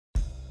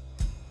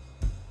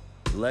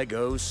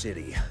Lego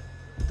City.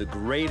 The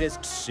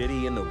greatest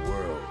city in the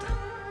world.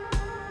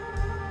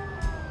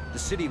 The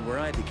city where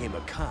I became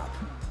a cop.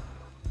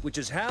 Which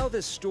is how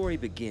this story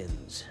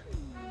begins.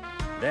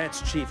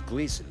 That's Chief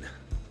Gleason.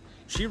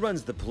 She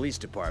runs the police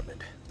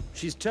department.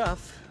 She's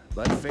tough,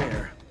 but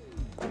fair.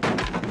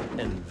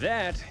 And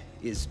that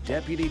is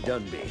Deputy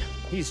Dunby.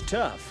 He's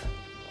tough,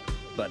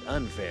 but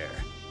unfair.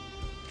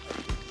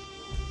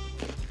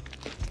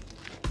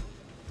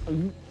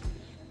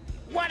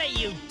 What are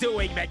you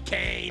doing,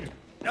 McCain?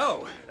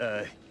 Oh,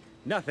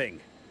 nothing.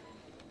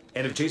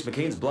 End of Chase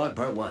McCain's blog,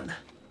 part 1.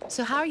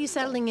 So how are you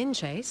settling in,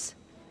 Chase?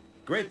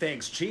 Great,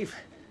 thanks, Chief.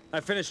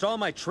 I finished all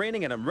my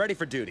training and I'm ready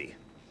for duty.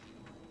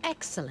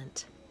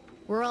 Excellent.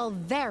 We're all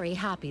very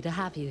happy to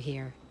have you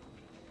here.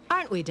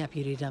 Aren't we,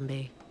 Deputy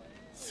Dunby?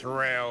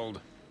 Thrilled.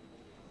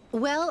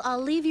 Well,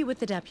 I'll leave you with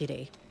the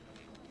deputy.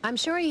 I'm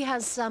sure he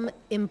has some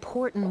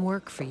important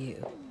work for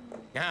you.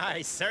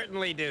 I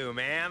certainly do,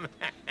 ma'am.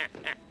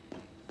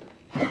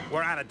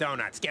 We're out of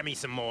donuts. Get me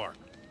some more.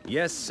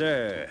 Yes,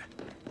 sir.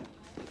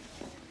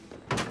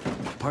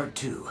 Part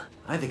 2.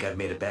 I think I've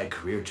made a bad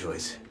career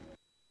choice.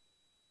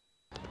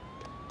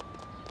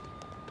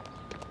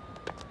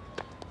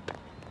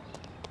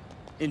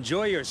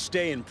 Enjoy your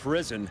stay in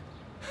prison.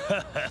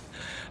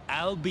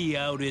 I'll be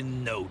out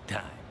in no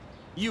time.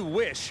 You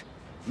wish.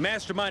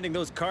 Masterminding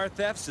those car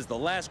thefts is the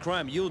last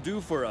crime you'll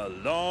do for a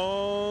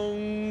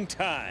long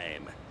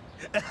time.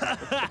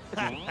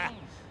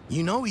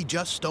 You know he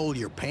just stole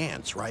your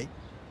pants, right?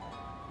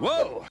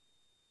 Whoa!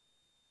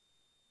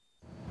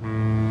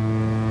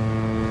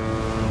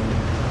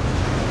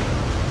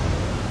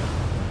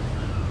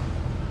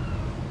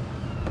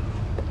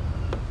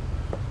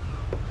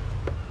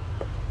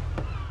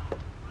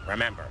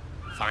 Remember,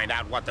 find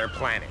out what they're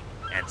planning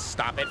and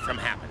stop it from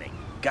happening.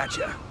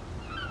 Gotcha.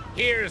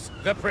 Here's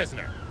the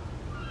prisoner.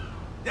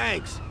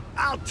 Thanks.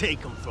 I'll take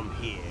him from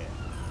here.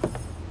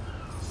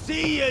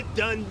 See ya,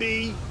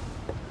 Dunby.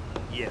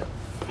 You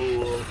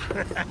fool.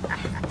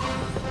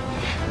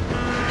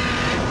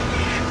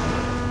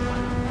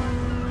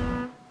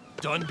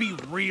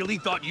 Dunby really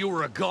thought you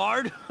were a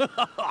guard?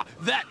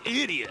 That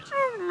idiot!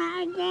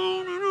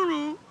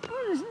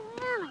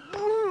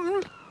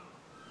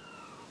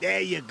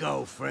 There you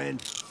go,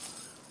 friend.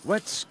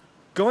 What's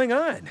going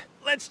on?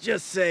 Let's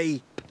just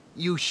say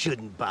you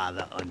shouldn't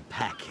bother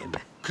unpacking.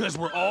 'Cause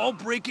we're all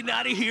breaking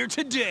out of here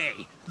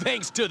today,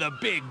 thanks to the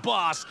big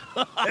boss.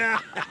 I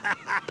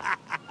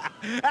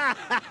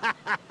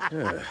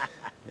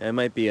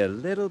might be a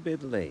little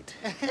bit late.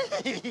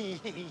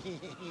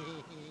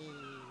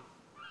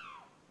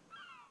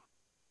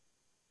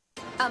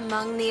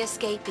 Among the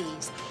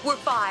escapees were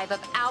 5 of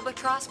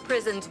Albatross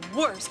Prison's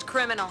worst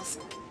criminals.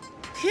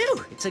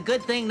 Phew! It's a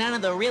good thing none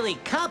of the really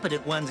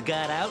competent ones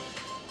got out.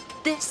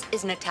 This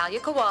is Natalia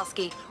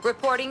Kowalski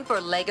reporting for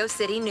Lego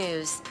City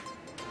News.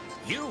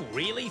 You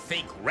really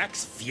think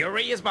Rex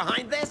Fury is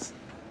behind this?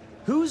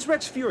 Who's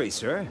Rex Fury,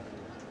 sir?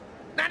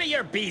 None of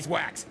your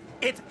beeswax.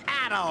 It's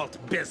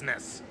adult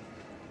business.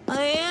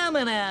 I am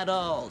an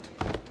adult.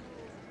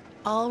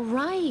 All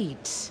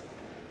right.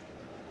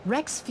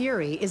 Rex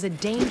Fury is a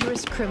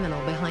dangerous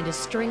criminal behind a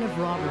string of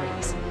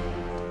robberies.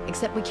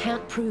 Except we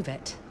can't prove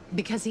it,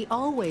 because he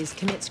always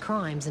commits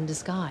crimes in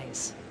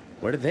disguise.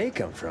 Where did they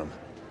come from?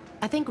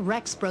 I think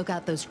Rex broke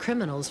out those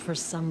criminals for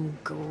some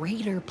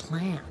greater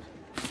plan.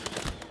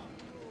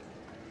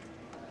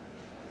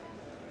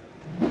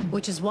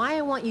 Which is why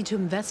I want you to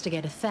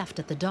investigate a theft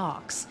at the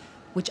docks,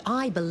 which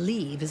I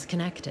believe is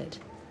connected.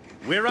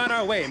 We're on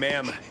our way,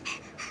 ma'am.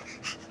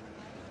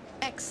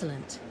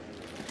 Excellent.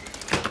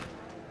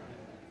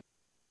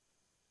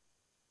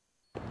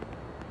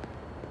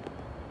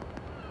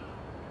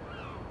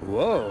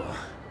 Whoa.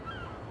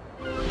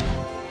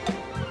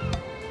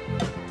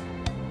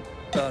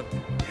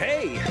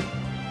 Hey!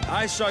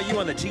 I saw you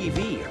on the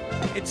TV.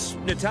 It's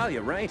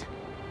Natalia, right?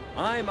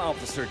 I'm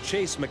Officer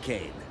Chase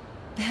McCain.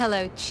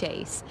 Hello,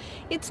 Chase.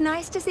 It's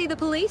nice to see the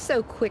police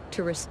so quick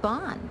to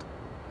respond.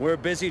 We're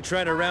busy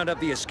trying to round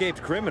up the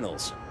escaped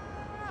criminals.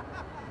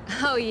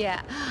 Oh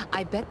yeah,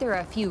 I bet there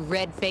are a few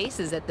red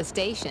faces at the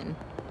station.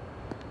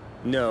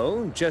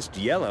 No, just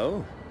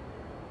yellow.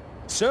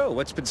 So,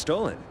 what's been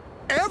stolen?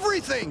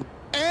 Everything!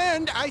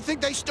 And I think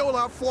they stole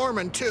our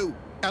foreman, too.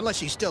 Unless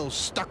he's still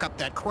stuck up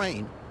that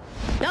crane.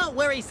 Don't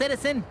worry,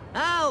 citizen.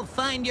 I'll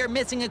find your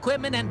missing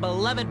equipment and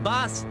beloved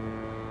boss.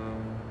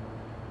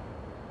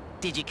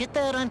 Did you get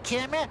that on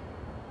camera?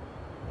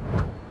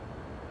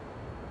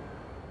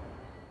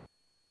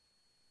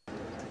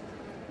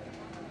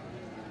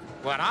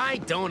 What I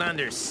don't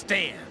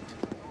understand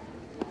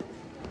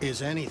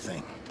Is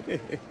anything.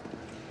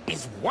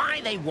 is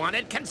why they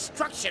wanted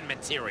construction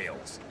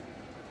materials.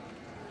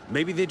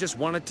 Maybe they just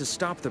wanted to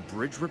stop the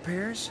bridge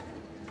repairs?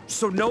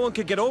 So no one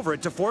could get over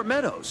it to Fort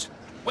Meadows.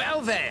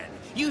 Well then,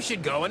 you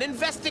should go and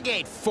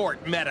investigate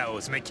Fort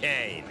Meadows,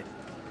 McCain.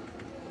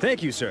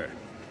 Thank you, sir.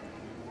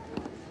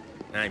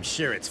 I'm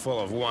sure it's full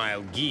of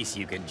wild geese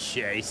you can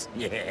chase.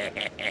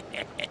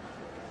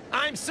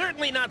 I'm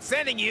certainly not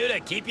sending you to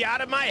keep you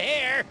out of my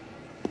hair.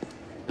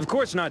 Of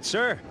course not,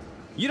 sir.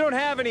 You don't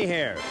have any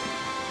hair.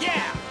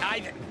 Yeah,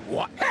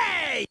 what?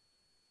 Hey!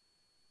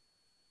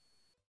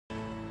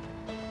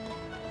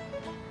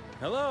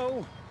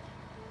 Hello?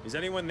 Is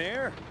anyone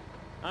there?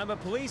 I'm a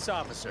police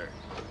officer.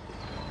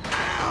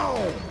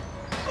 Ow!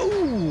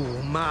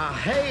 Ooh, my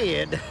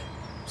head.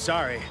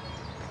 Sorry.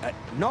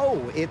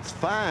 No, it's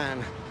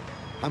fine.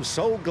 I'm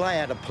so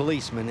glad a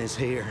policeman is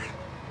here.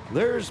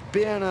 There's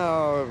been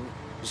a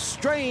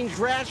strange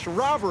rash of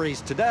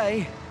robberies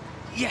today.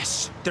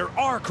 Yes, there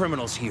are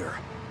criminals here.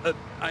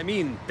 I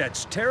mean,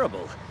 that's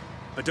terrible.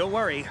 But don't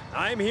worry,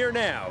 I'm here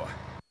now.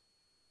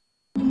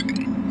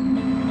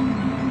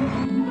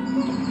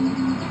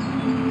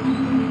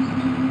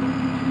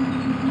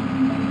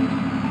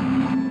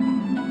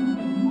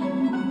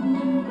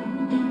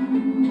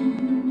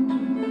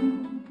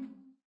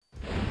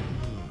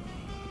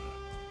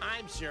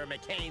 I'm sure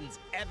McCain's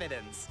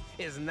evidence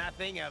is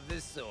nothing of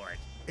the sort.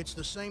 It's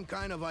the same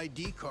kind of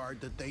ID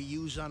card that they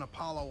use on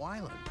Apollo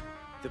Island.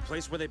 The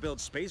place where they build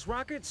space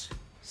rockets?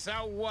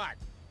 So what?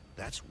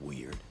 That's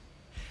weird.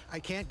 I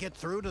can't get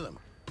through to them.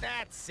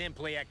 That's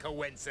simply a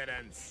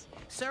coincidence.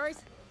 Sirs,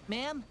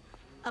 ma'am,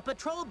 a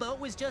patrol boat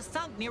was just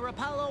sunk near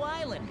Apollo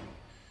Island.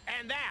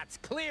 And that's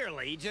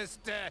clearly just,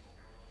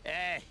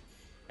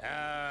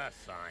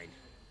 fine.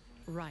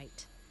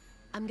 Right.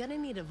 I'm gonna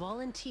need a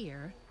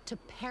volunteer to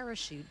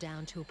parachute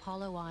down to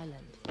Apollo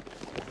Island.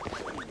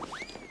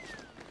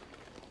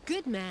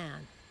 Good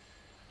man.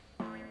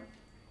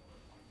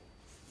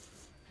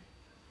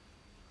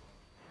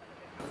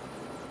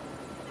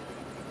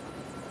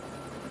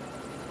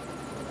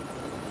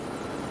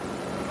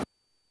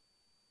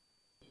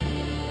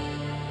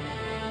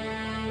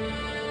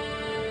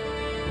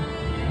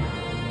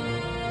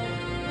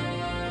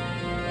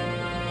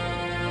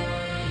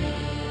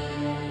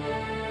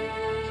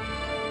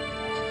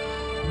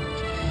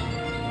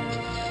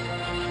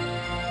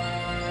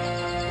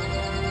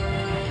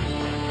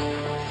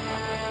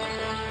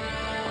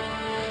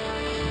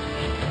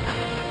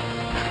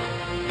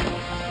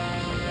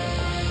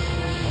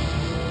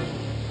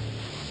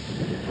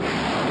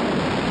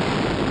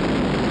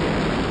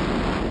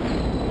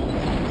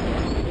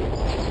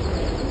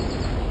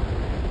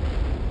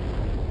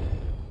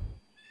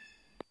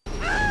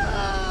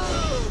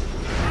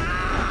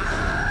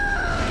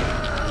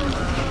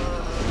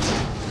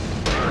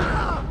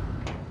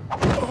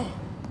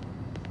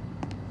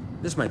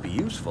 This might be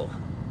useful.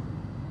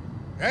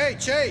 Hey,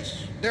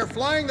 Chase! They're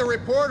flying the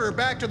reporter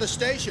back to the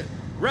station.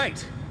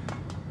 Right.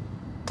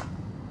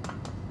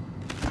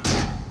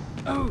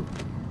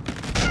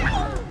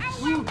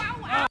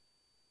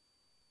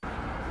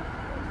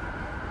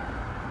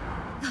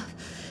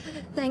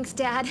 Thanks,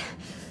 Dad.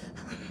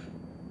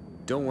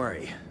 Don't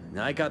worry.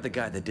 I got the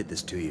guy that did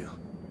this to you.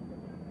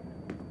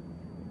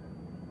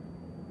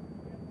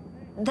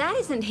 That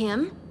isn't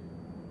him.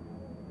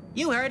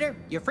 You heard her.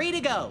 You're free to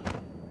go.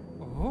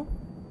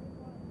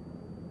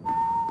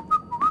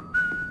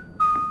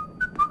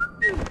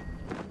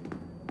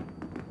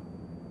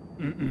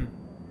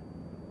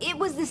 It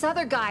was this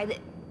other guy that...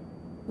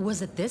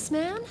 Was it this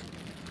man?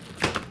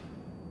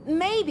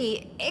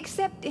 Maybe,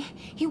 except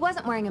he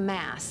wasn't wearing a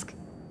mask.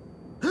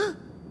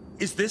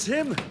 Is this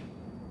him?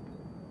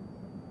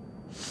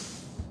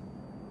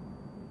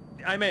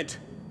 I meant,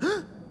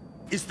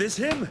 is this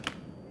him?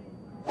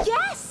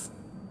 Yes!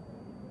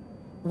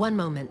 One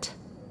moment.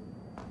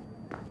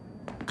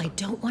 I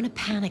don't want to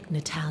panic,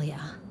 Natalia,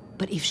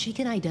 but if she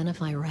can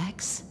identify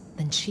Rex,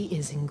 then she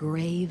is in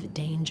grave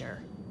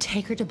danger.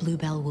 Take her to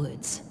Bluebell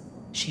Woods.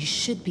 She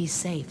should be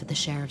safe at the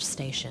sheriff's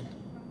station.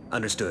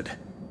 Understood.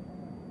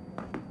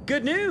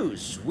 Good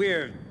news!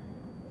 We're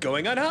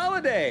going on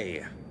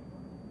holiday!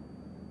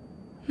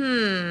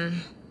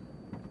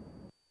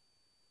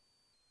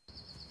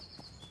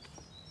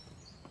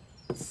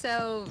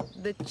 So,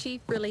 the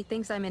chief really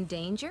thinks I'm in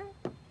danger?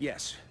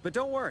 Yes, but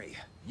don't worry.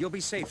 You'll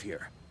be safe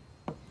here.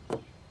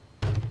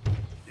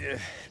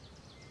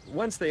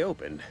 Once they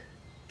open.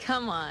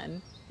 Come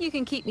on. You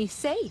can keep me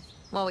safe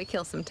while we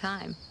kill some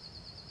time.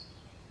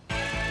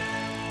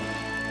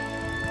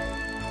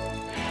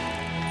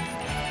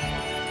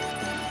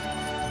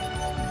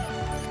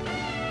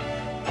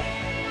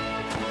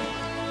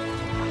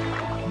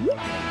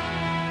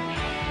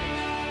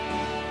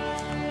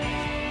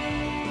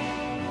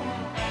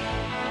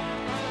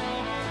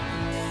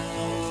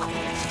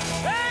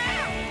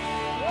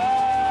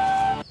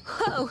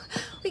 Whoa!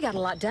 We got a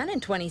lot done in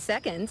 20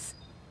 seconds.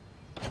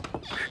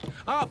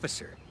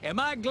 Officer, am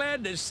I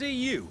glad to see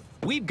you?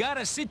 We've got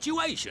a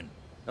situation.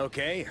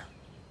 Okay,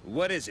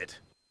 what is it?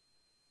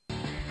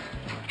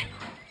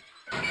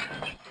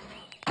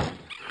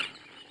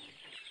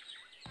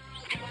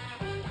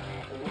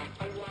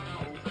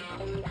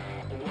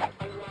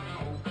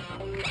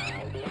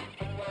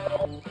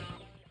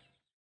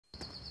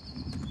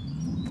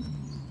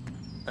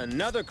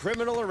 Another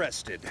criminal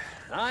arrested.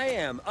 I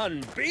am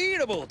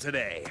unbeatable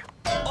today.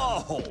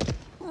 Oh,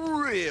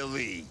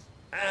 really?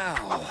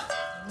 Ow.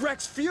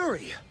 Rex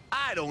Fury.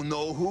 I don't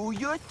know who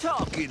you're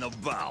talking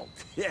about.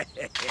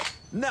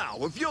 Now,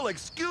 if you'll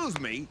excuse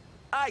me,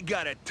 I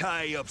gotta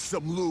tie up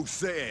some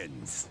loose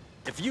ends.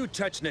 If you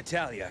touch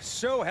Natalia,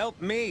 so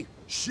help me.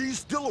 She's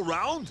still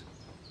around?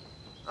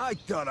 I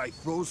thought I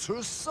froze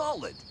her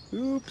solid.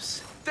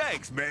 Oops.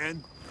 Thanks,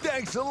 man.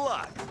 Thanks a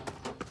lot.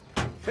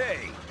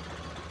 Hey,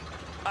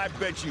 I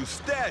bet you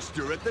stashed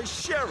her at the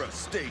sheriff's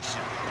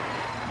station.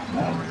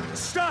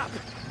 Stop!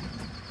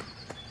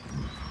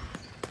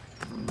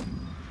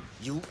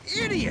 You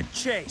idiot,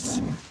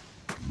 Chase!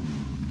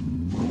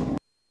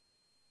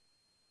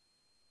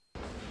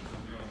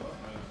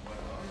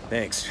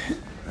 Thanks.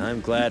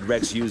 I'm glad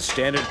Rex used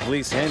standard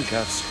police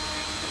handcuffs.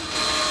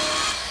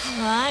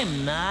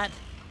 I'm not.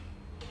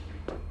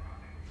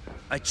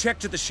 I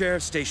checked at the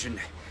sheriff's station.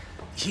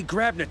 He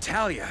grabbed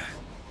Natalia,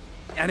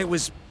 and it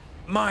was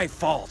my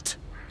fault.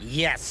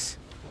 Yes.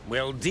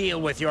 We'll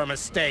deal with your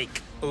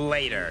mistake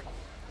later.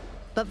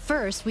 But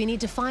first, we need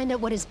to find out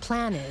what his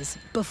plan is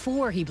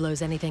before he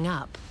blows anything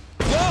up.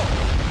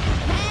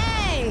 Whoa!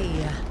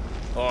 Hey!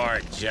 Or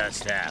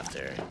just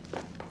after.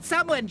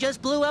 Someone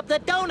just blew up the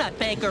donut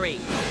bakery.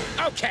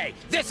 Okay,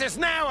 this is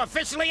now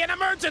officially an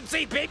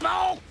emergency,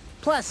 people!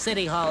 Plus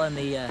City Hall and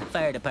the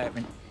fire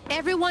department.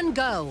 Everyone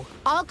go.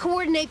 I'll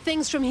coordinate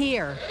things from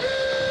here.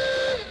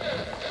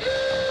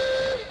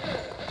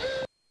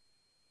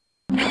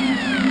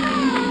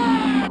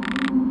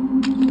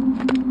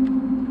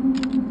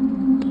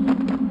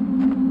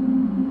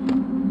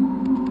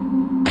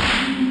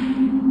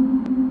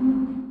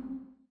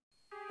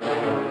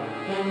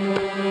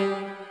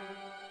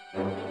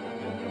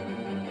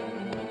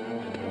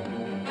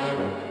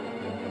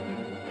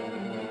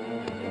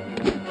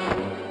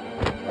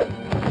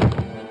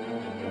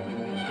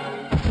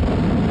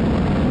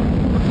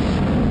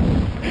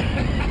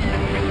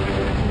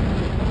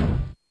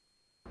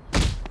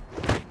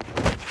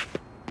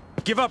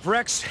 Give up,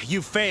 Rex.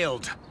 You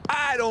failed.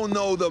 I don't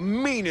know the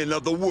meaning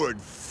of the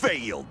word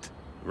failed.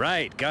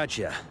 Right,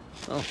 gotcha.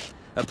 Well,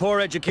 a poor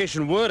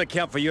education would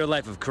account for your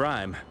life of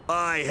crime.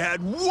 I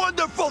had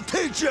wonderful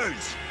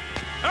teachers!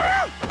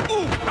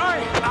 Ooh,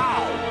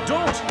 ow!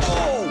 Don't!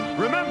 Oh!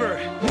 Remember,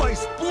 My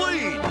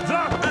spleen!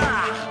 the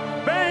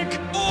bank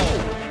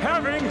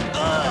having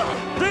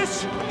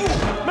this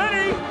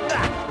many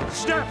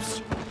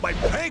steps. My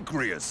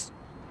pancreas!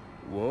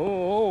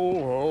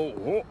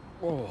 Whoa.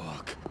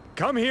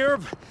 Come here.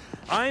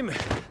 I'm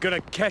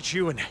gonna catch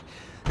you and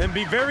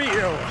be very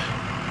ill.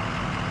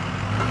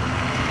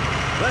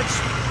 Let's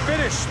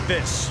finish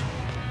this.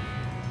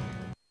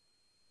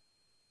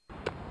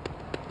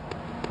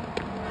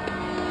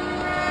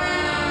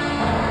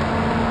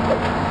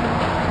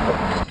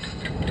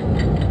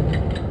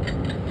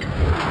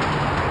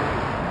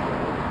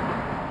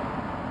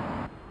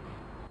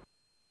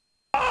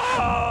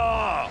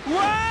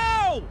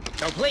 Wow!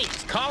 So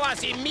please, call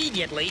us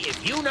immediately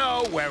if you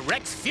know where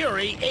Rex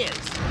Fury is.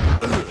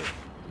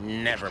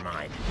 Never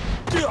mind.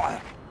 Well,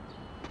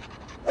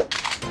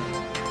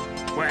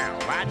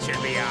 that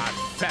should be a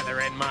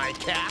feather in my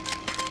cap.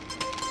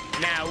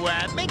 Now,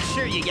 make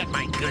sure you get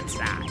my good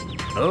side.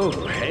 Oh,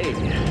 hey,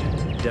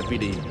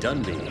 Deputy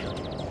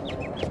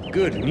Dunby.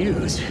 Good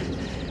news.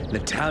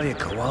 Natalia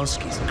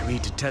Kowalski's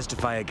agreed to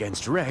testify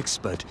against Rex,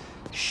 but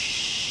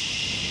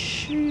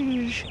shh,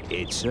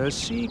 it's a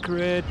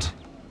secret.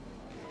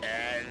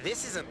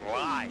 This isn't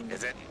live,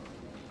 is it?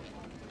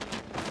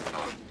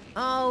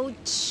 Oh,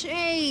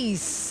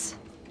 Chase!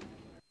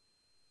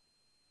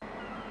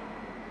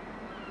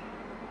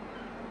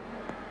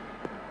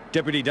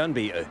 Deputy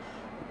Dunby,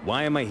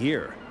 why am I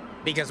here?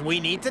 Because we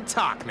need to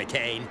talk,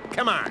 McCain.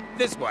 Come on,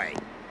 this way.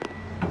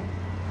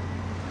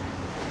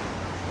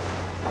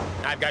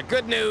 I've got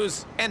good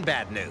news and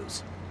bad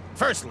news.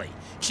 Firstly,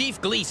 Chief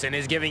Gleason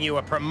is giving you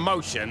a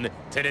promotion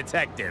to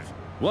detective.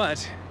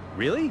 What?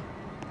 Really?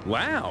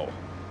 Wow.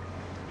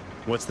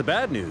 What's the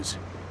bad news?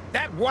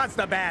 That was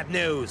the bad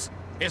news.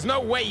 There's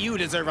no way you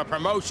deserve a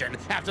promotion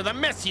after the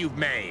mess you've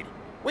made.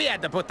 We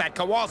had to put that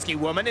Kowalski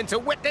woman into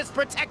witness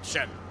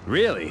protection.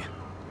 Really?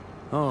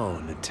 Oh,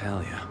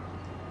 Natalia.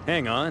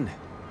 Hang on.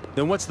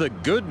 Then what's the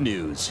good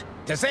news?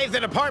 To save the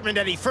department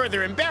any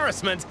further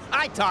embarrassment,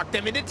 I talked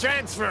them into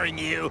transferring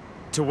you.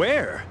 To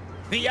where?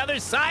 The other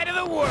side of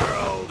the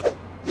world.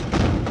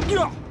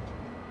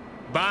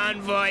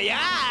 Bon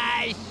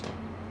voyage!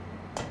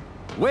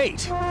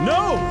 Wait,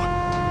 no!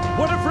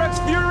 What if Rex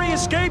Fury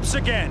escapes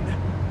again?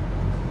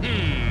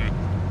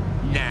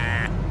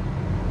 Nah.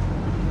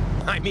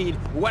 I mean,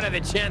 what are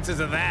the chances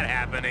of that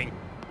happening?